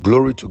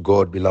Glory to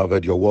God,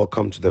 beloved. You're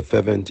welcome to the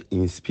Fervent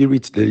In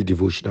Spirit daily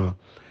devotional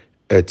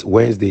at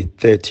Wednesday,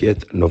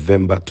 30th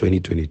November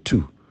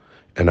 2022.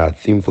 And our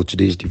theme for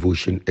today's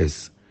devotion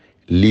is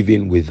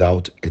living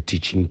without a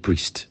teaching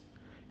priest.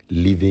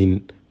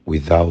 Living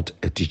without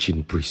a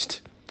teaching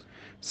priest.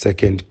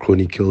 2nd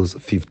Chronicles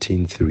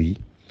 15:3.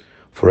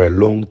 For a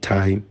long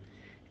time,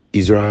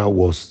 Israel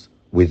was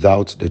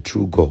without the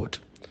true God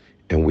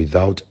and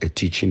without a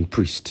teaching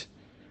priest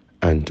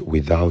and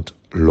without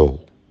law.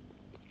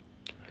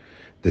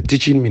 The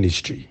teaching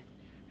ministry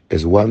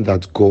is one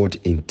that God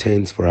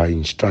intends for our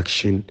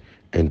instruction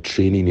and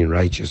training in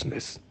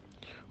righteousness.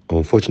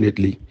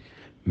 Unfortunately,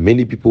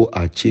 many people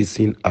are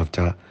chasing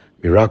after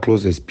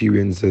miraculous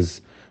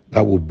experiences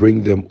that will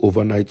bring them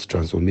overnight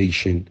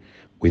transformation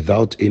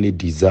without any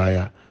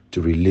desire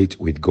to relate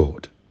with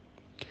God.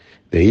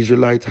 The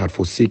Israelites had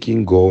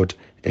forsaken God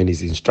and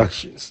his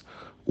instructions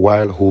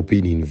while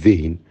hoping in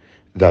vain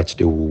that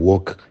they will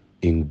walk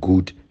in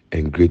good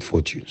and great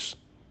fortunes.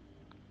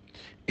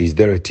 Is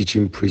there a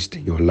teaching priest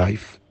in your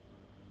life?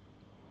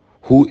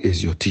 Who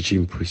is your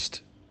teaching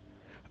priest?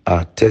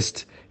 Our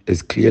text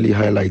is clearly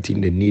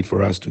highlighting the need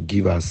for us to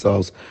give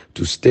ourselves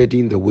to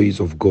studying the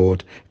ways of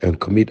God and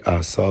commit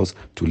ourselves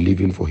to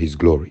living for his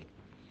glory.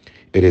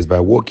 It is by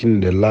walking in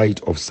the light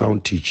of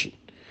sound teaching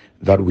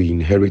that we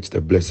inherit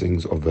the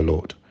blessings of the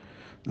Lord.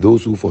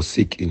 Those who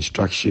forsake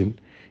instruction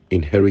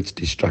inherit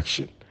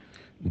destruction.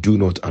 Do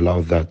not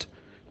allow that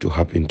to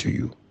happen to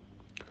you.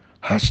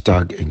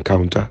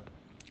 #encounter.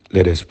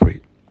 Let us pray.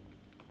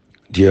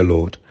 Dear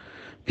Lord,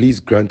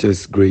 please grant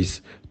us grace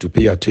to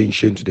pay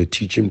attention to the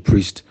teaching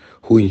priest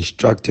who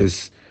instructs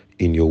us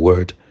in your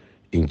word,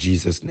 in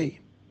Jesus' name.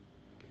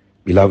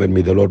 Beloved,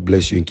 may the Lord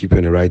bless you and keep you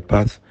on the right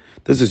path.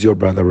 This is your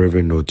brother,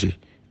 Reverend Noti.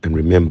 And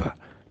remember,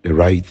 the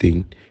right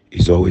thing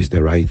is always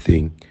the right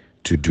thing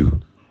to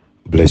do.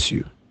 Bless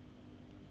you.